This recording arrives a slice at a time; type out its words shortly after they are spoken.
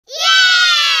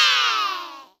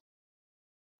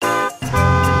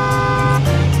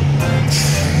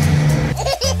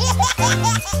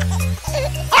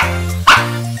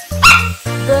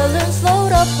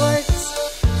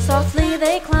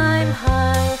they climb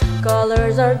high,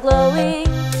 colors are glowing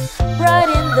bright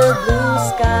in the blue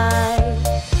sky.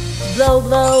 Blow,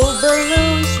 blow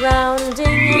balloons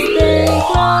rounding as they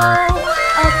grow.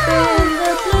 Up in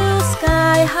the blue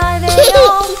sky, high they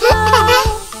all fly.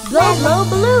 Blow, blow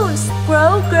balloons,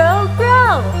 grow, grow,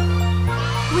 grow.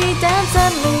 We dance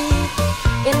and move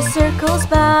in circles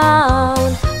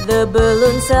bound. The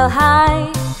balloons sail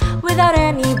high without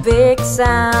any big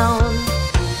sound.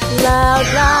 Loud,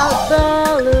 loud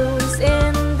balloons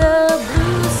in the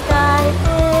blue sky,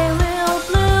 they will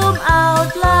bloom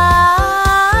out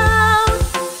loud.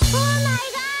 Oh my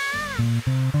God!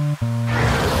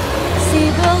 See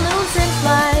balloons in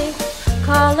flight,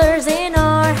 colors in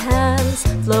our hands,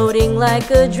 floating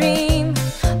like a dream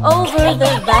over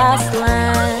the vast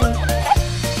land.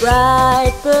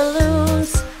 Bright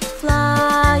balloons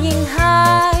flying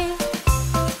high.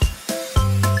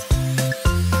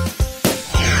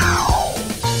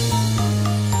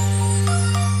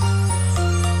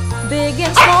 Big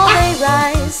and small they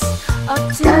rise up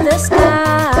to the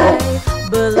sky.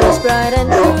 Balloons bright and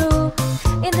true,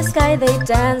 in the sky they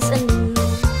dance anew.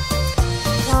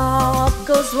 Pop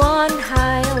goes one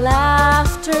high,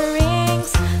 laughter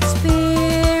rings,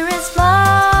 spirits fly.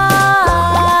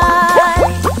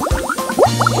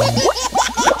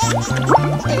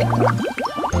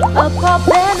 A pop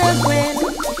and a grin,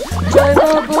 joy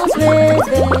bubbles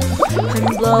within,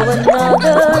 and blow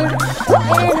another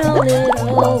in a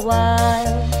little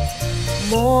while.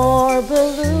 More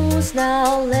balloons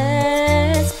now,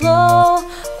 let's blow.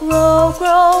 Grow,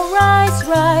 grow, rise,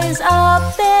 rise,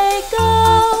 up they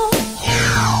go.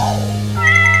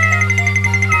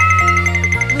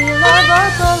 We love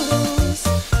our balloons,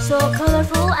 so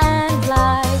colorful and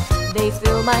bright. They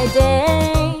fill my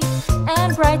day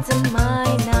and brighten my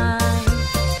night.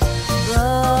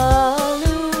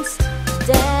 Balloons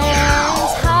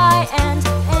dance high and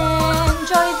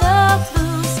enjoy the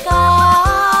blue sky.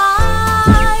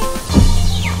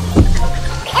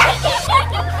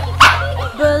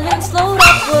 Balloons float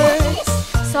upwards,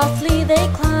 softly they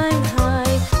climb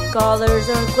high. Colors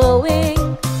are glowing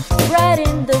bright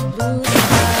in the blue sky.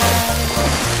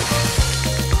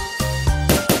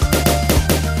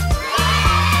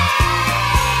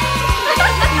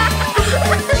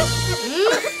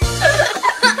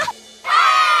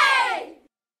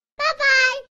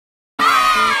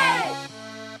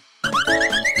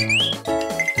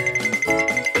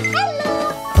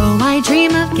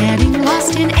 Dream of getting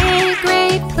lost in a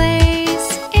great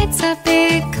place. It's a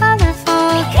big,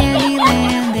 colorful candy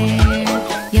land there.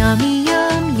 Yummy,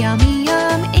 yum, yummy,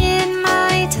 yum in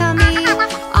my tummy.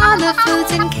 All the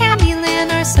foods in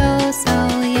Candyland are so, so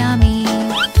yummy.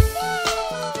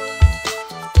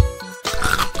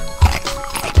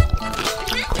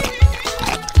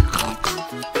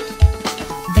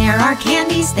 There are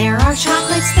candies, there are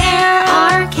chocolates, there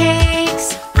are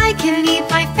cakes. I can eat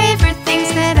my favorite things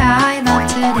that I love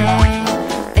today.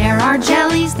 There are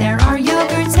jellies, there are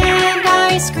yogurts and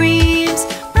ice creams.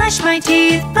 Brush my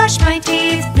teeth,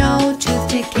 no tooth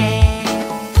decay.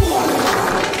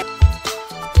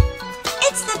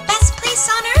 It's the best place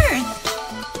on earth!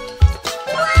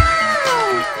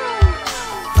 Wow!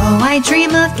 Oh, I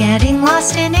dream of getting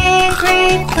lost in a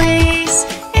great place.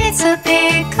 It's a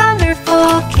big,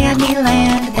 colorful candy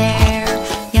land there.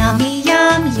 Yummy,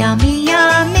 yum, yummy,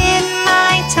 yum in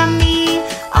my tummy.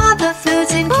 All the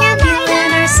foods in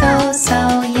Candyland are so,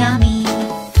 so yummy.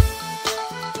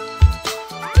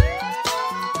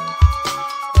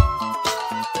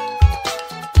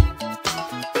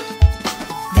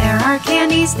 There are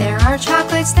candies, there are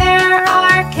chocolates, there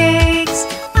are cakes.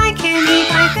 I can eat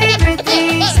my favorite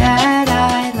things that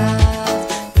I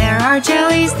love. There are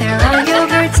jellies, there are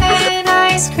yogurts and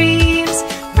ice creams.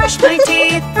 Brush my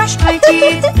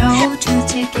teeth, no tooth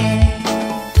decay.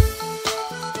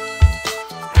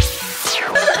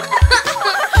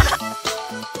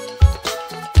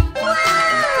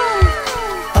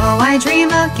 Oh, I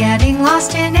dream of getting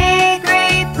lost in a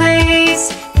great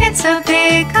place. It's a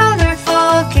big,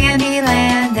 colorful candy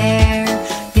land there.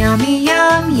 Yummy,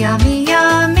 yum, yummy,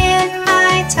 yum in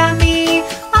my tummy.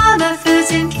 All the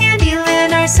foods in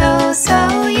Candyland are so,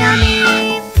 so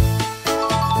yummy.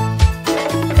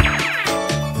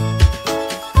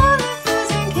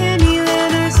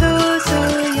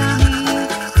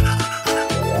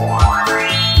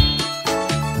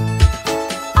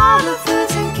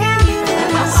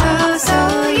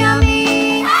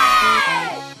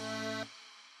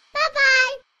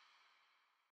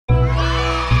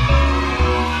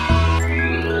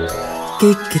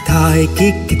 Kick it high,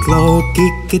 kick it low,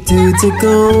 kick it to the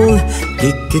goal,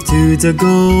 kick it to the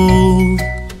goal.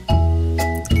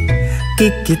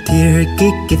 Kick it here,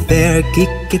 kick it there,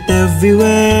 kick it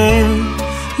everywhere.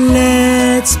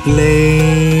 Let's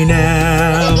play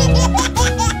now.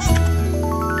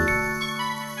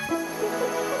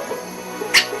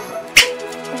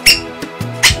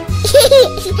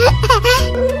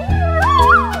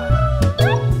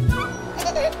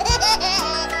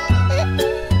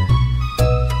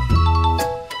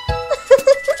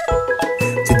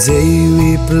 Today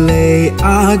we play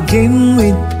a game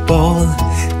with ball,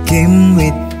 game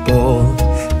with ball,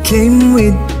 game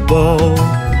with ball.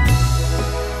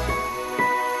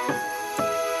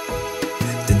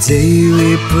 Today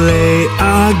we play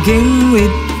a game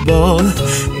with ball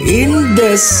in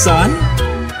the sun,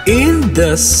 in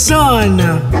the sun.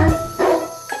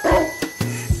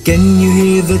 Can you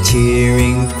hear the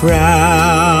cheering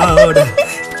crowd?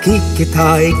 Kick it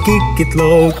high, kick it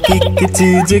low, kick it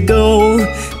to the goal,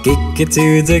 kick it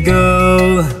to the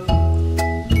goal.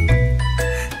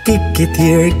 Kick it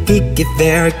here, kick it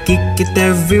there, kick it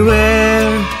everywhere.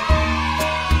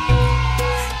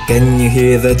 Can you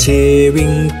hear the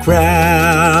cheering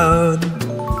crowd?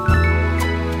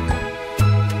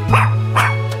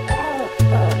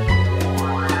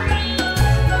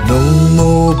 No,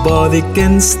 nobody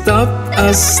can stop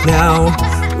us now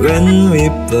when we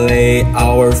play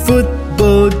our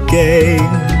football game.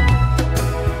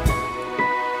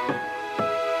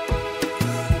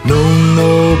 No,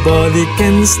 nobody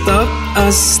can stop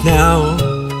us now.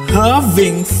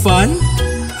 Having fun,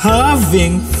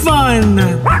 having fun.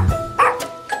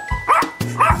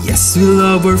 Yes, we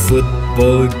love our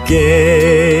football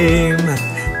game.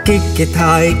 Kick it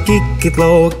high, kick it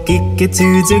low, kick it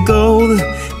to the goal,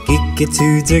 kick it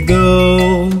to the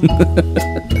goal.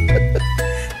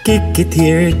 Kick it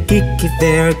here, kick it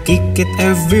there, kick it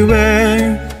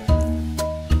everywhere.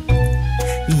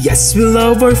 Yes, we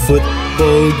love our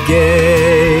football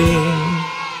game.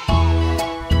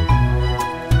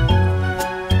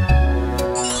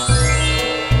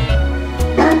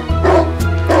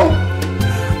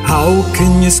 How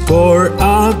can you score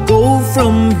a goal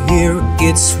from here?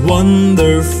 It's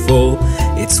wonderful,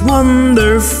 it's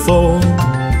wonderful.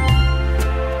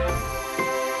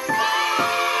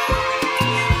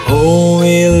 Oh,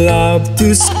 we love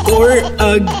to score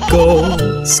a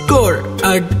goal, score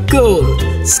a goal,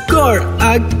 score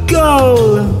a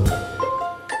goal.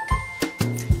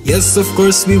 Yes, of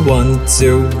course we want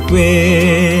to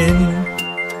win.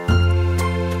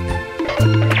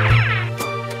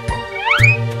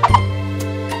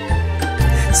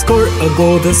 Score a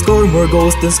goal, then score more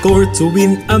goals, then score to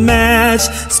win a match.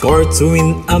 Score to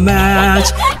win a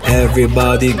match.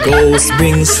 Everybody goes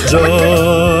brings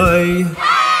joy.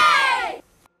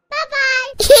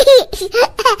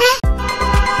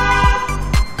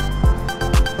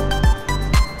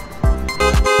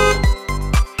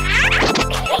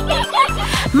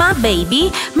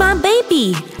 My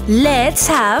baby, let's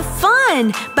have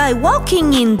fun by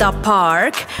walking in the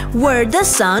park where the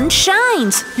sun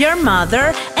shines. Your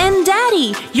mother and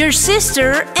daddy, your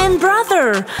sister and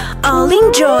brother, all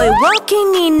enjoy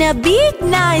walking in a big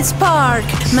nice park.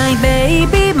 My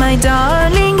baby, my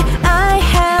darling, I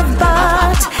have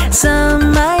bought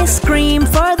some ice cream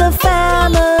for the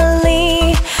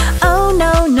family. Oh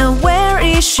no, no, where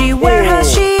is she? Where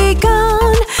has she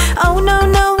gone? Oh no,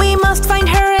 no, we must find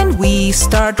her and we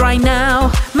start right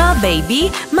now. My baby,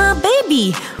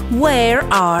 where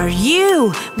are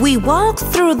you? We walk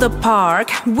through the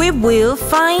park, we will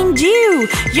find you.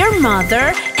 Your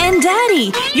mother and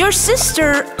daddy, your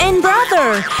sister and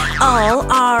brother,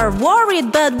 all are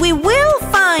worried, but we will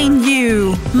find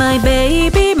you. My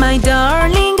baby, my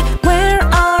darling, where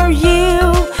are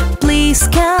you? Please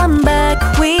come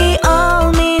back, we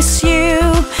all miss you.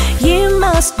 You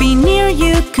must be near,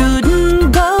 you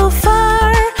couldn't go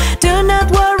far. Do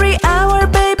not worry, our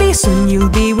baby, soon you'll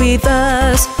be with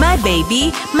us. My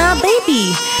baby,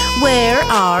 where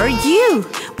are you?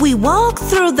 We walk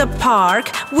through the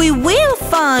park, we will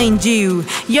find you.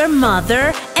 Your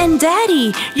mother and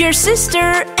daddy, your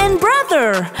sister and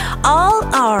brother, all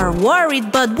are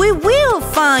worried, but we will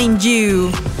find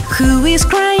you. Who is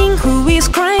crying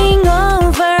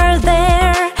over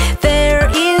there? There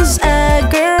is a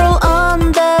girl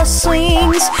on the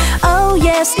swings. Oh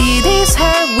yes, it is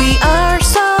her, we are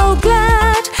so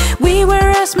glad. We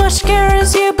were as much scared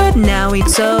as you, but now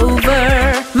it's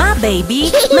over. My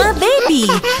baby,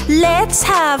 let's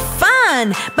have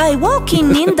fun by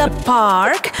walking in the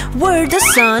park where the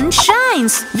sun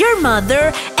shines. Your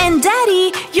mother and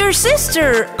daddy, your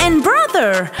sister and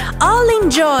brother, all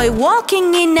enjoy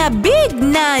walking in a big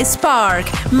nice park.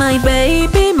 My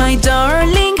baby, my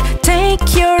darling,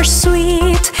 take your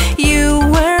sweet. You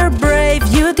were brave,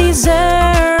 you did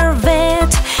deserve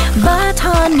it. But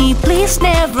honey, please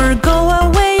never go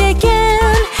away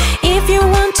again. If you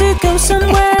want to go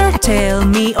somewhere, tell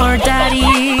me or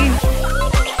daddy.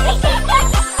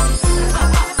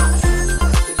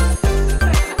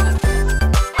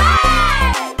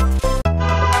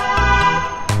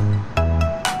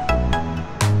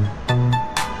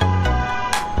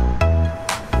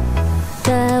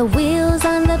 The wheels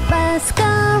on the bus go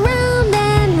round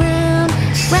and round,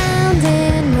 round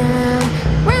and round,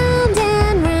 round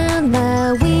and round.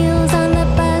 The wheels on the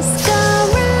bus go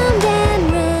round and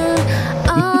round,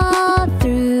 all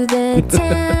through the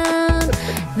town.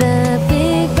 The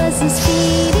big bus is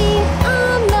speeding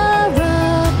on the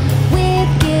road with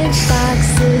gift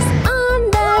boxes on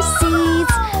the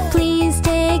seats. Please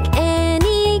take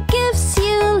any gifts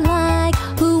you like.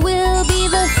 Who will be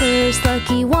the first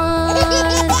lucky one?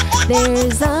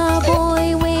 There's a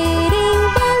boy waiting,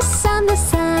 bus on the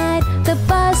side. The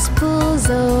bus pulls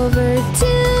over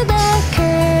to the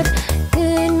curb.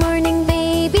 Good morning,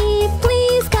 baby,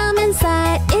 please come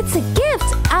inside. It's a gift,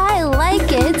 I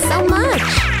like it so much.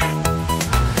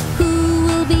 Who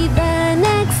will be the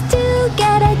next to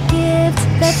get a gift?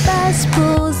 The bus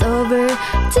pulls over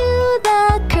to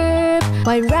the curb.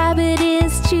 White Rabbit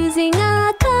is choosing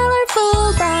a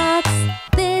colorful box.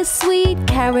 This sweet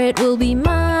carrot will be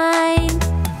mine.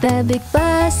 The big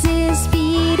bus is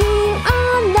speeding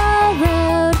on the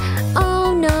road.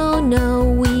 Oh no, no,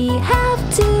 we have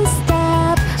to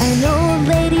stop. An old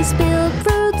lady spilled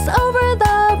fruits over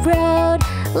the road.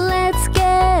 Let's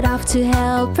get off to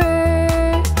help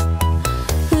her.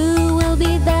 Who will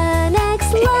be the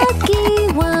next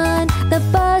lucky one? The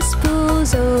bus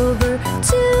pulls over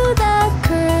to the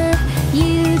curb.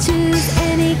 You choose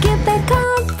any gift that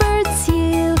comforts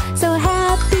you. So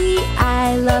happy,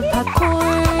 I love popcorn.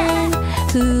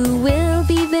 Who will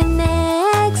be the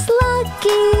next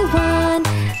lucky one?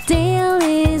 Dale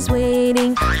is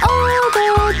waiting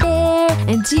over there,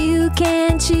 and you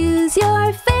can choose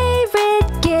your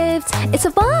favorite gift. It's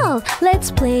a ball, let's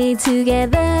play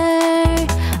together.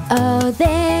 Oh,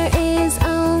 there is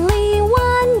only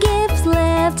one gift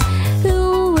left.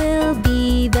 Who will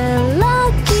be the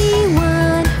lucky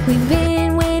one? We've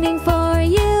been waiting for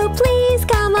you, please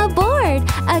come aboard.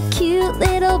 A cute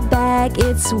little bag,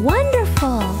 it's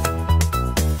wonderful.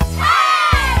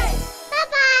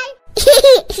 Bye-bye.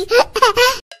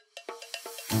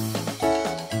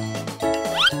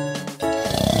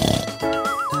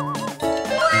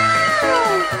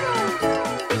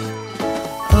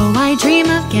 Oh, I dream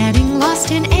of getting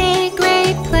lost in a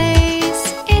great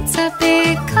place. It's a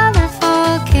big,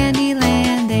 colorful candy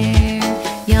land there.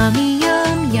 Yummy,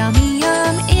 yum, yummy,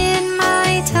 yum in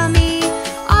my tummy.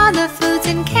 All the foods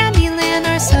in Candyland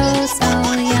are so, so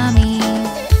yummy.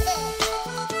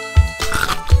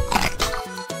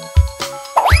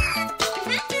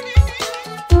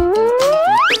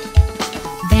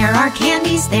 There are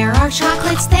candies, there are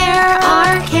chocolates, there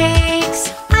are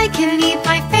cakes. I can eat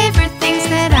my favorite things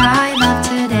that I love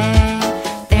today.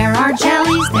 There are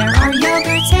jellies, there are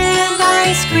yogurts and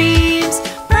ice creams.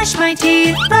 Brush my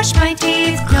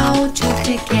teeth, no tooth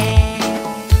decay.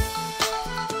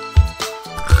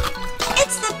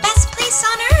 It's the best place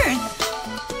on earth.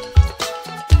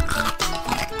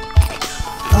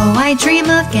 Oh, I dream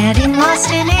of getting lost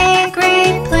in a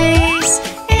great place.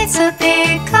 It's a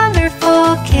big,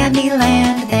 colorful candy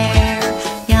land there.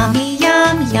 Yummy,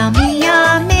 yum, yummy,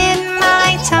 yum in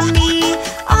my tummy.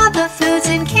 All the foods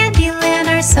in Candyland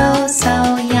are so,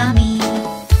 so yummy.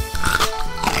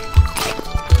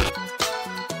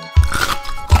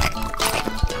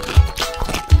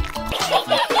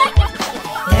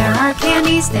 There are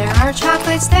candies, there are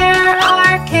chocolates, there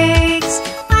are cakes.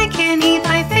 I can eat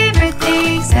my favorite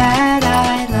things that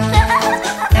I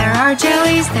love. There are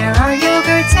jellies, there are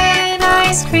yogurts and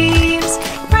ice creams.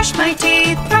 Brush my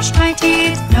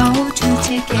teeth, no tooth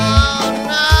decay.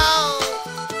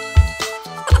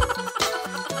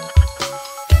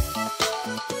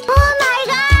 Oh my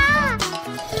god!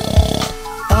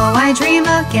 Oh, I dream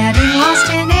of getting lost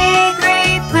in a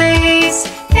great place.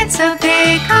 It's a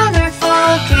big,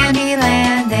 colorful candy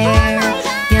land there.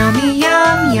 Yummy,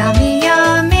 yum, yummy,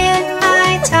 yum in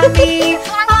my tummy.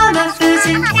 All the foods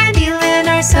in Candyland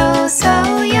are so,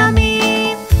 so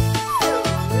yummy.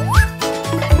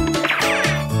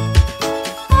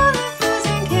 All the foods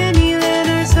in Candyland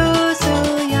are so, so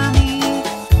yummy.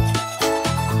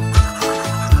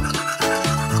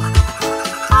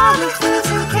 All the foods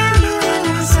in Candyland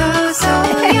are so, so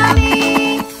yummy.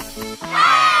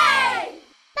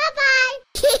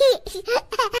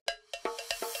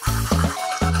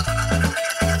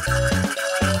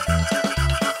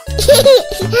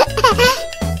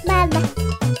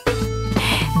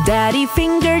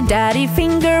 Daddy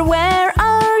finger, where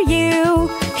are you?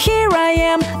 Here I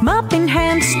am, mopping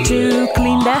hands to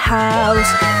clean the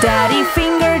house. Daddy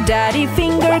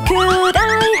finger, could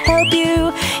I help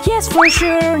you? Yes, for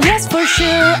sure,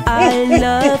 I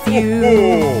love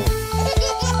you.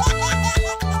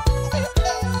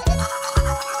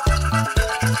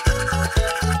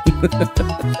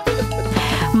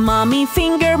 Mommy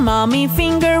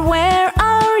finger, where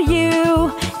are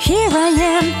you? Here I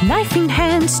am, knife in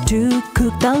hands to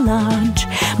cook the lunch.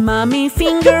 Mommy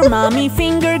finger,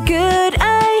 could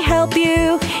I help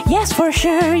you? Yes, for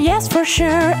sure,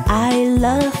 I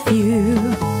love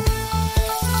you.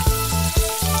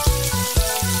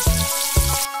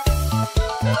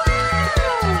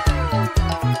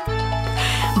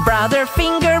 Brother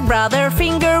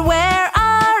finger, where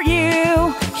are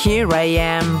you? Here I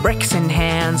am, bricks in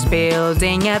hands,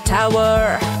 building a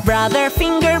tower. Brother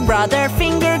finger,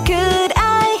 could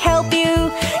I help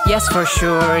you? Yes, for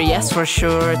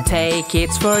sure, take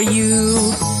it for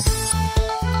you.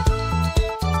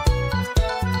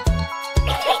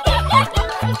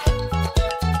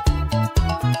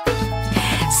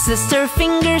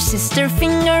 Sister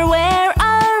finger, where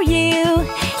are you?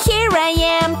 Here I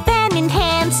am, pen in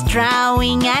hands,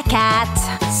 drawing a cat.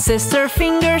 Sister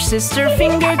finger,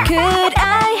 could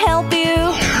I help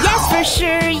you?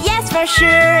 Yes, for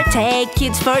sure, take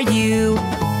it for you.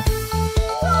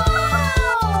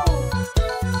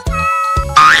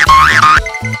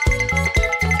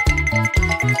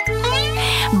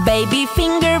 Baby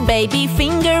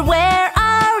finger, where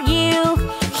are you?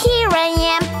 Here I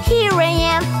am,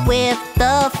 with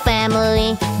the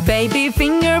family. Baby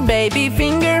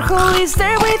finger, who is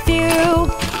there with you?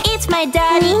 It's my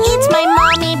daddy, it's my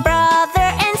mommy,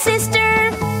 brother and sister.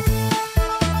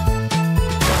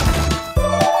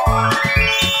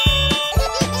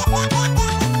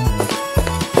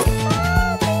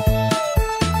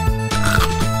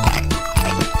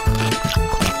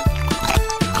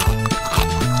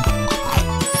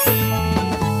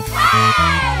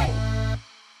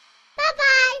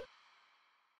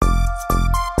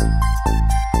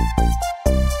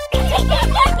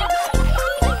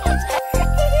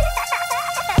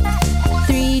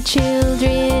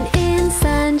 Children in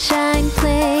sunshine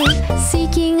play,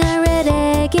 seeking a red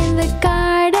egg in the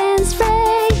garden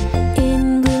spray.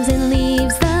 In blooms and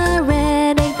leaves the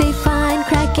red egg they find,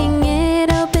 cracking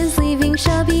it open, leaving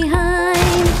shell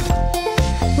behind.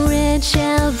 Red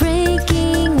shell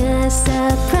breaking a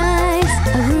surprise,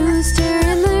 a rooster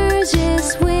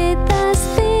emerges with a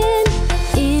spin.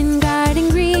 In garden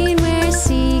green where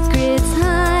secrets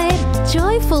hide,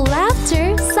 joyful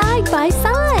laughter side by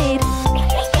side.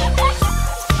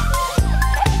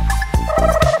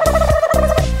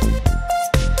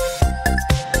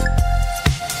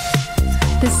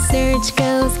 Search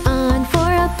goes on for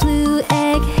a blue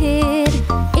egg hid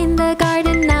in the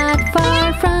garden not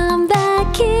far from the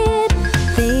kid.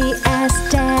 They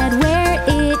ask Dad where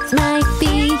it might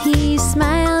be. He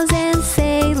smiles and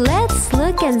say, let's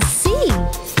look and see.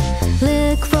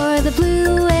 Look for the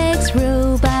blue eggs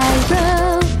row by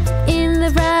row in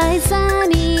the bright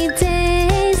sunny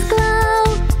day's glow.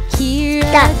 Hear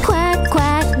a quack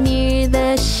quack near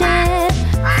the shed.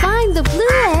 Find the blue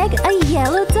egg, a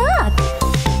yellow duck.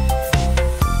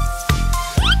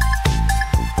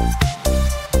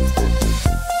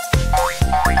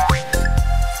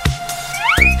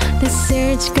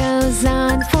 Search goes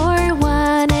on for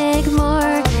one egg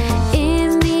more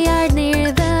in the yard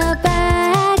near the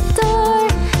back door.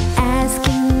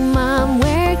 Asking Mom,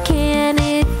 where can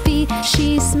it be?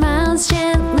 She smiles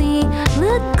gently,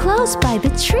 look close by the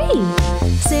tree.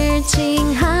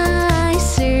 Searching high,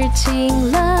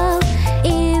 searching low,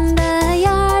 in the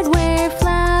yard where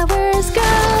flowers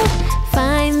grow.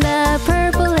 Find the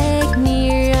purple egg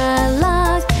near a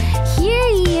log. Here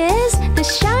he is, the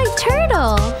shy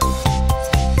turtle.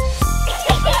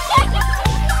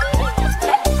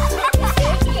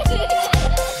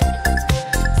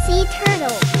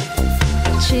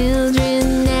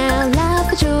 Children now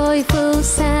laugh a joyful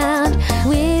sound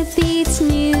with each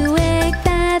new egg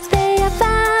that they have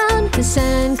found. The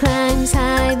sun climbs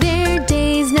high, their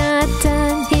day's not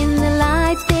done. In the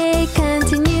light they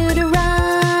continue to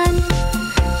run,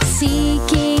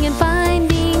 seeking and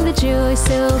finding the joy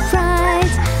so bright.